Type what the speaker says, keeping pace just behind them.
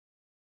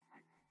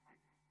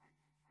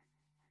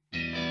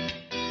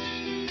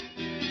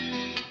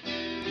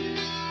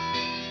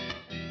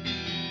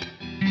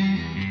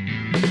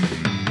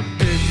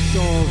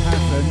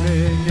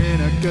Swimming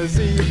in a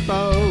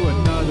gazebo,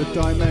 another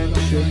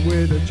dimension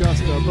with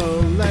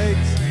adjustable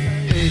legs.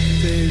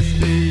 It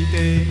is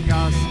leading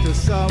us to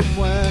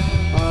somewhere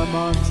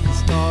amongst the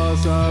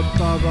stars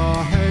above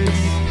our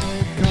heads.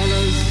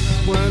 Colours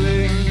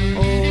swirling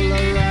all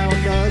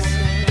around us,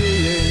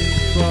 feelings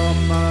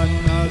from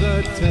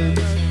another tent.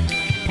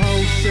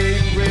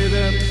 Pulsing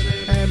rhythms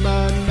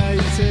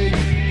emanating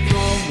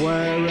from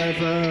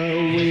wherever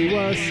we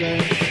were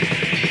sent.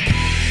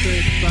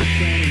 Sit back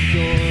and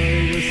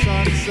enjoy the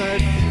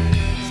sunset.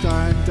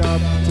 Stand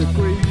up to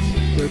greet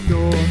the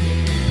dawn.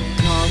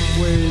 Come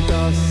with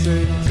us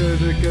into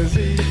the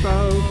gazebo.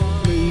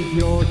 Leave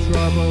your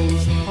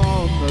troubles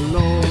on the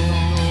lawn.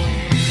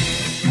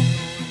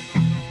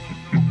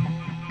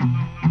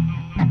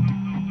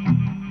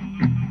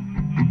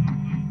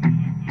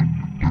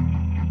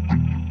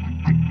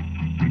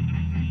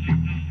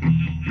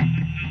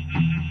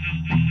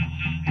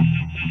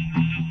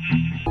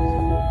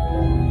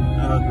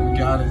 Oh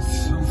God,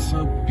 it's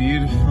so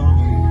beautiful.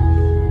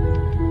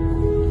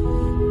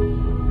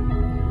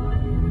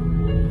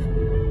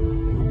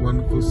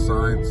 Wonderful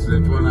sights,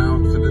 everyone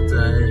out for the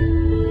day.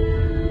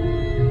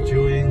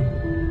 Enjoying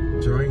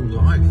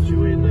life.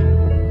 Enjoying the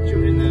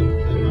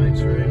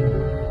motoring.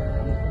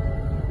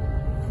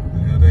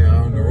 There they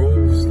are, and they're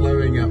all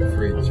slowing up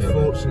for each other.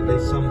 Unfortunately,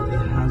 somebody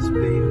has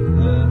been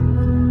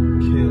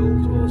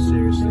killed or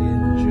seriously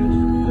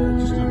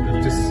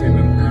injured. Just seen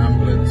an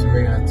ambulance,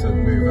 we had to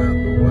move out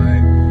the way.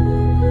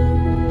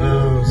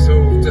 Oh, it's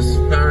all just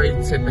very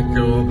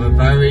typical of a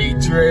very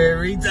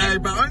dreary day,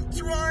 but I'm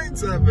trying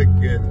to have a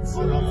good time.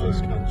 I love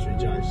this country,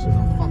 Jason.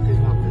 I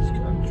fucking love this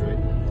country.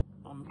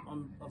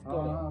 I've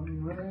got it.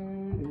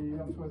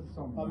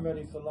 I'm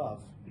ready for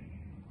love.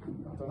 I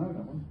don't know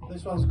that one.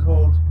 This one's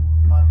called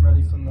I'm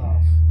Ready for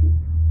Love.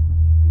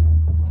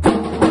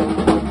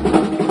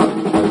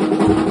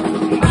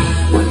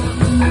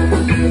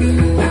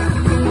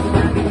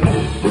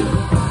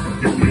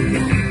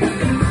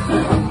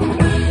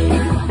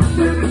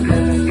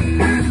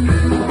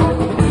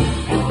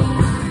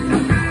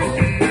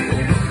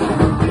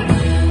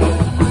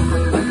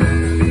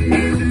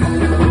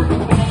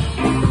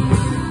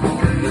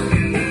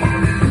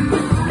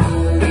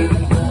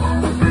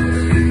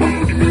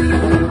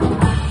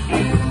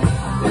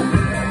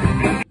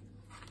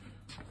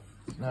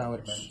 Now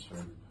it's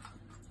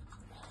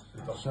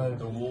so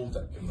the wall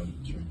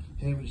documentary.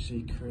 here we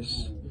see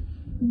Chris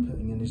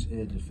putting in his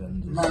ear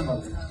defenders.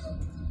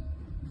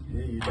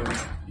 Here you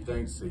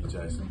don't see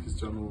Jason because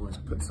John always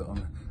puts it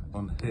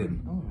on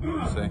him.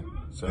 Oh. See?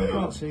 So You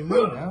can't see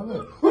me now,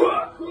 look.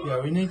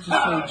 Yeah, we need to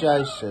see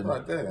Jason.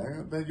 right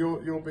there, then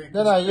you're being.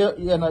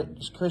 No,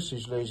 it's Chris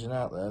is losing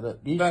out there. Look,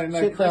 you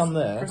sit down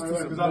there.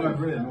 Because I don't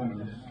really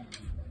normally.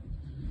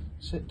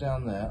 Sit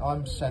down there.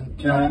 I'm sent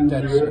Can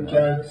dead you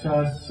center. get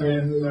us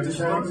in the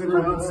Just as they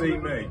can't see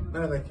me.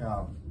 No, they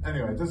can't.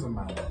 Anyway, it doesn't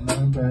matter.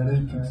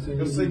 Nobody can see.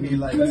 You'll see me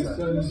later.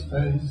 Jason's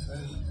face.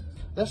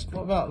 Let's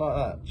what about like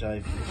that,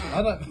 Jake?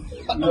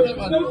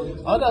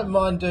 I don't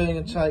mind doing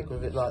a take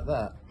with it like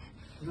that.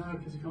 No,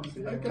 because you can't see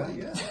it. Okay,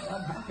 yeah,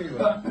 I'm happy with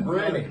that.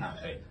 Really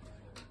happy.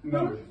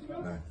 No.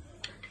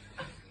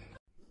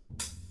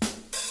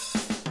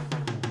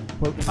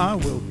 Well, I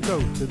will go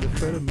to the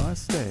foot of my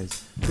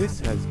stairs.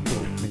 This has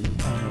brought me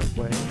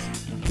unawares.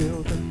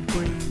 Feel the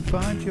breeze,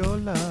 find your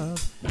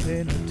love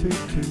in a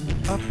tutu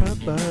up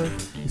above.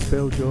 You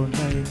spelled your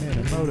name in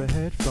a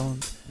motorhead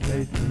font.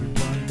 Made me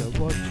wonder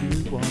what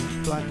you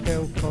want. Black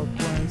hellcock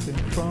rising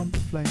from the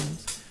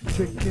flames.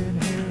 Chicken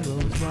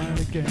heroes ride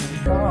again.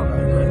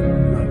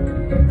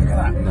 Look at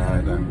that. No,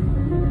 I don't.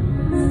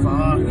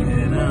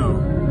 Fucking hell.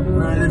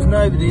 No, there's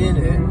nobody in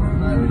it.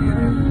 Nobody in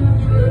it.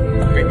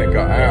 I think they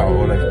got out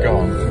or they've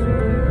gone.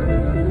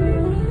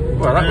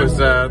 Well, that was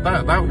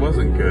that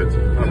wasn't good.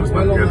 That was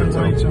not good at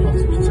all. To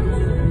hospital.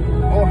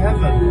 Or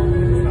heaven,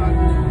 in fact.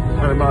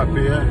 Well, it might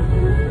be, yeah.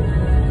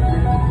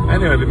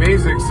 Anyway, the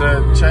music's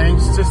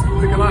changed. Just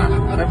look at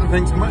that.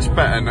 Everything's much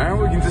better now.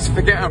 We can just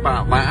forget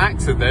about my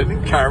accident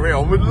and carry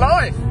on with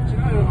life. Do you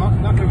know,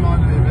 that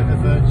reminded me a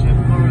bit of Jim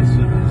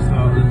Morrison at the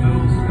start of the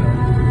Doors.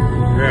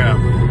 Yeah.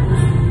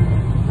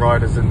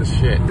 Riders in the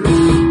shit.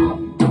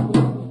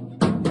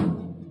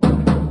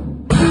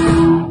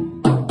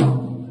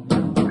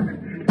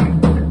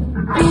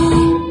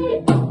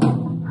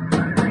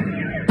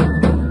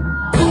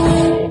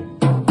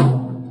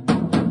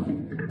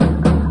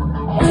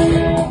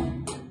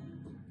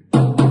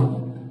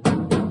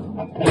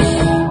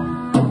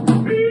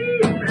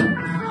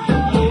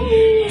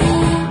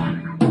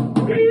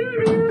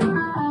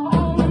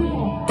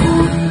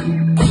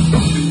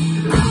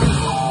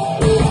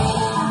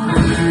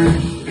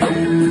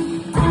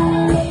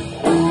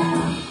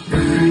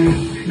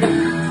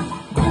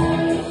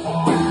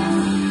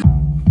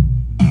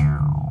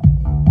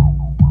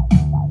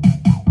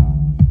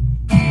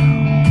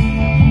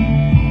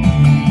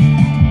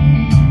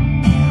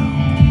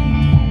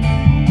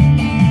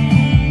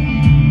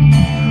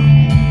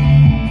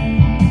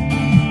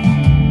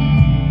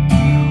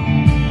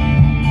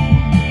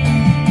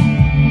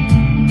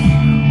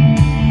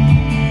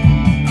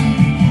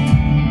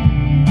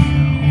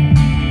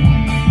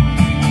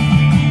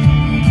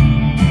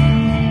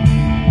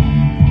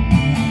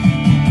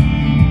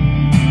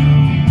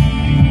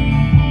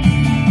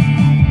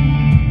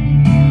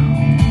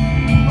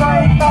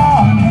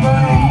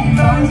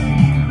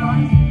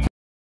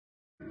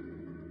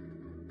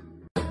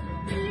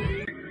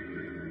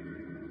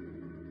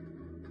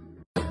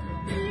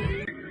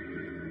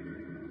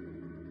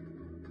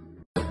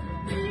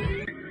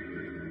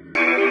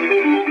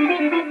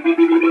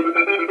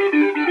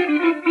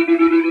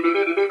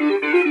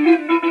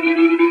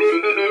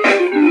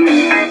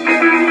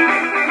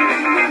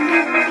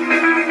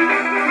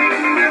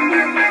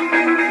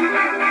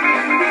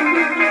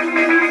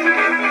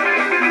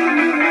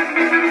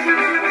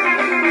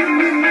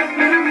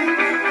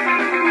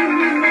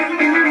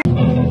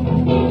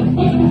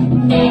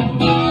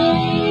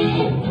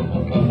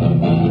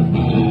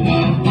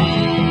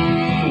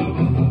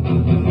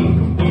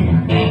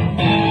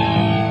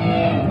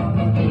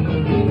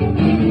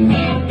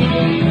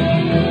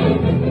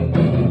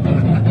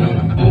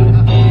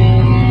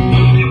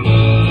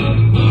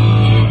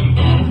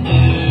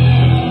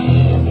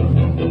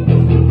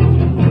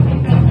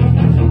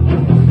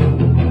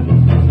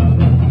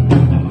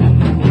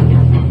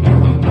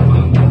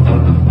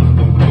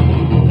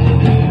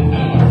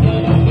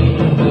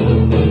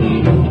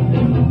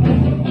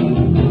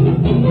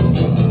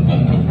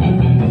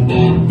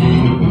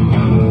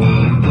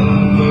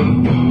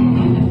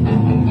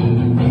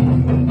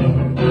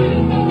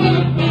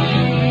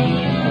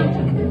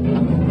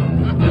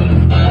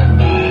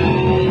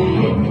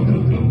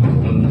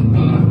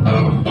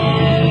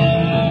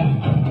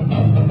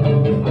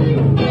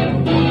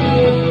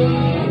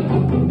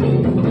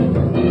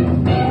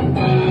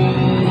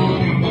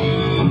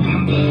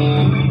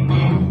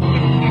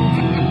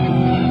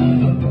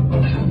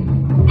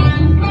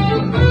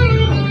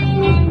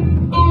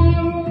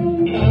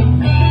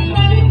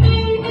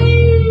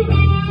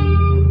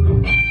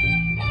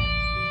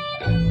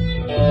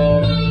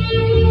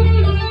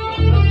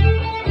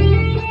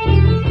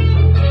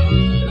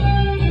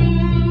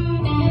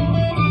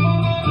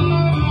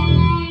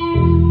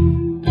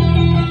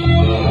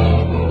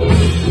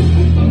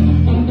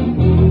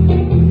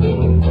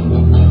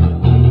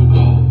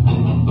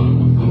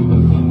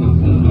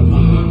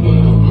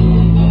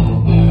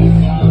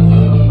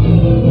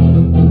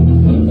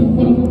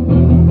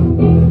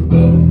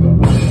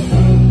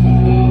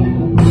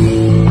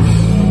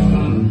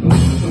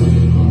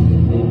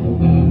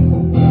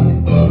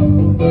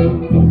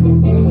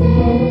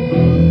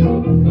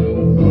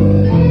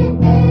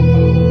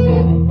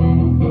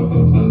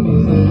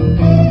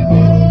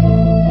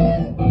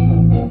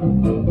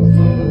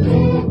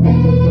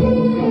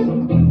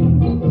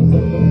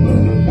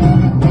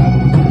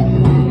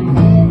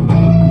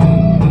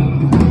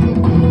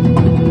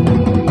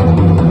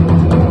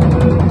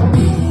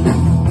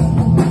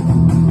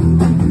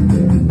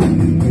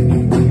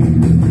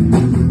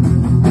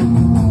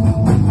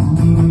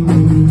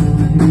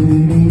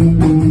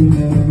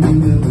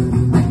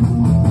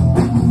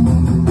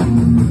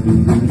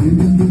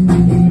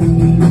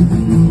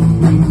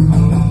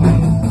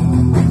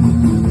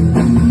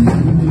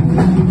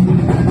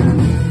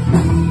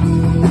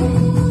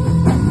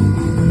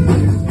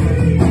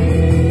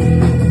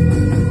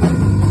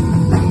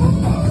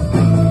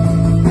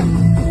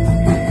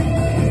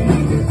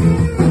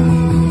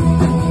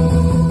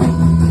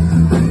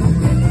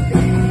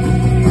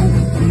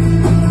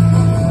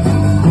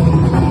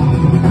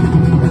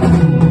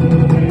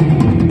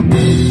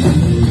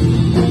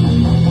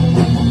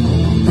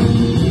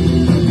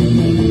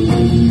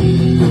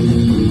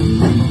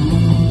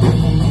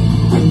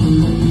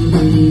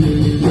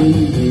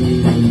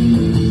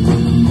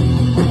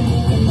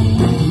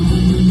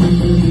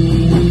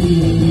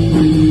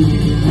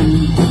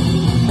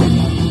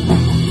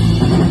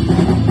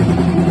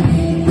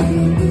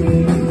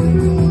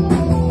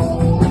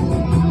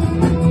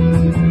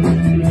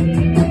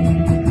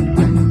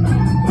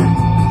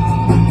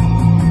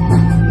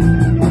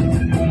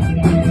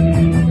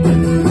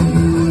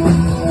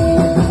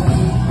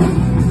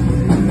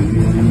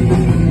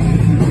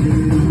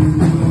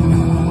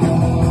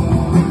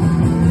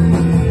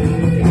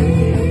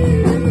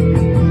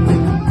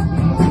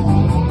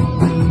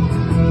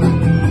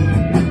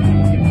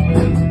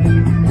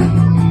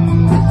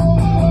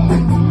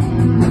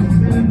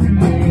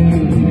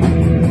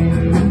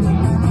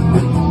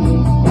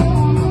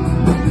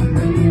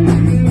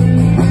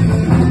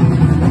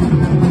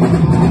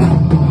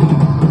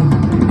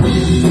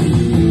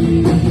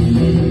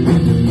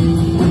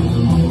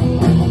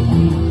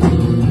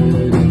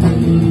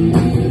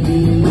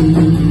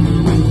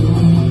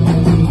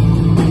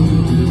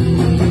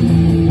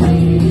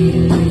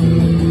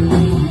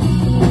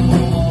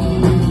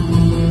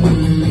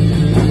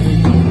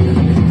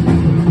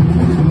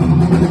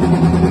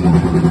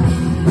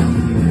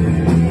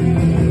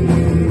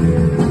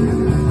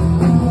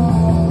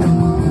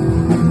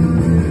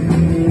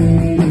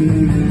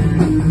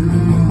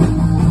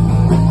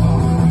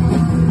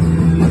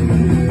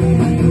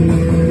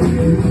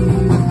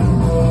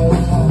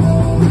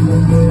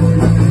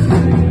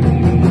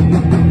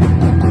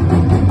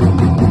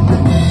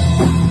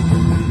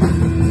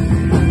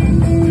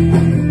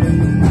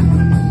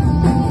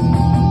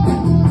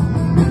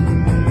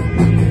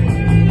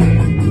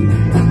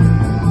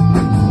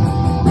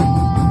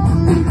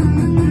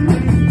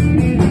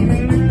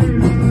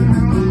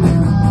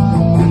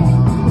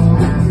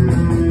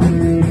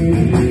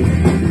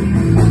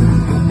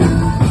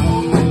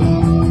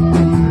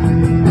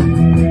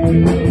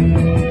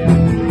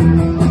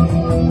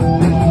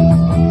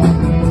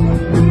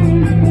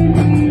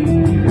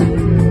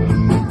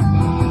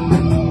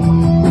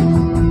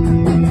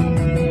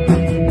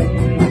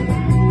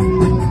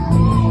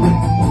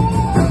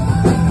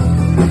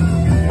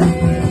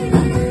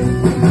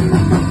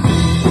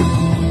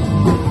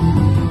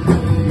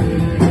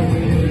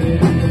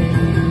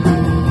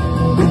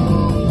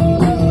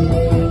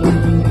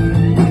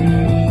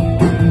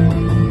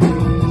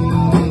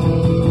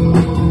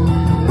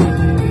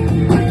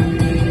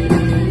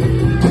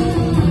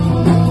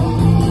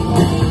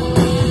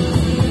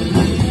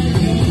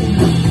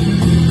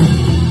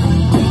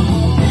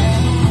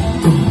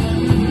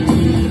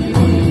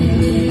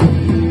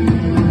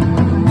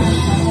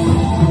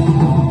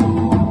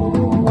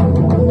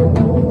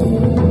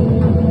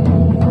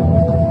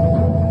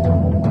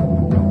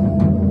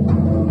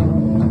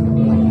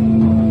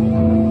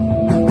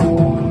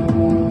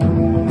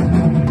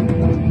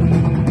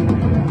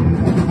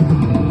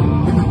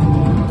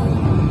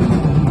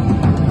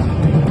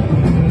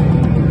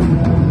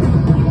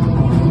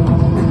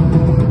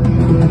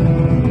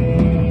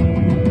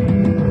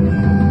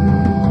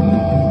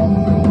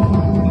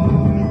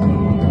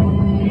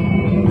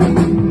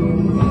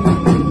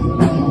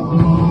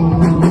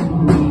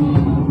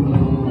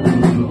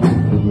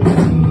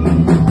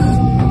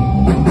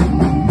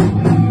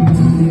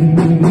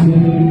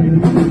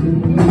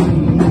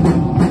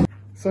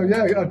 So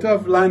yeah, a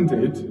dove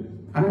landed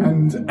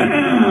and,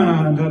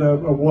 and had a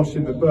wash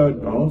in the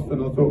bird bath,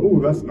 and I thought, oh,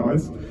 that's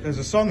nice. There's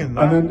a song in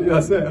that. And then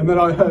that's it. And then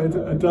I heard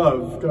a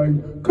dove going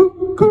coo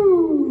coo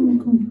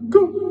coo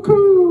coo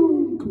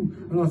coo coo,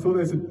 and I thought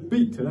there's a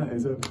beat to that.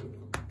 There's a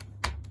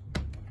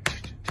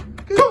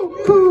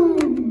coo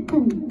coo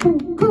coo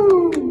coo coo.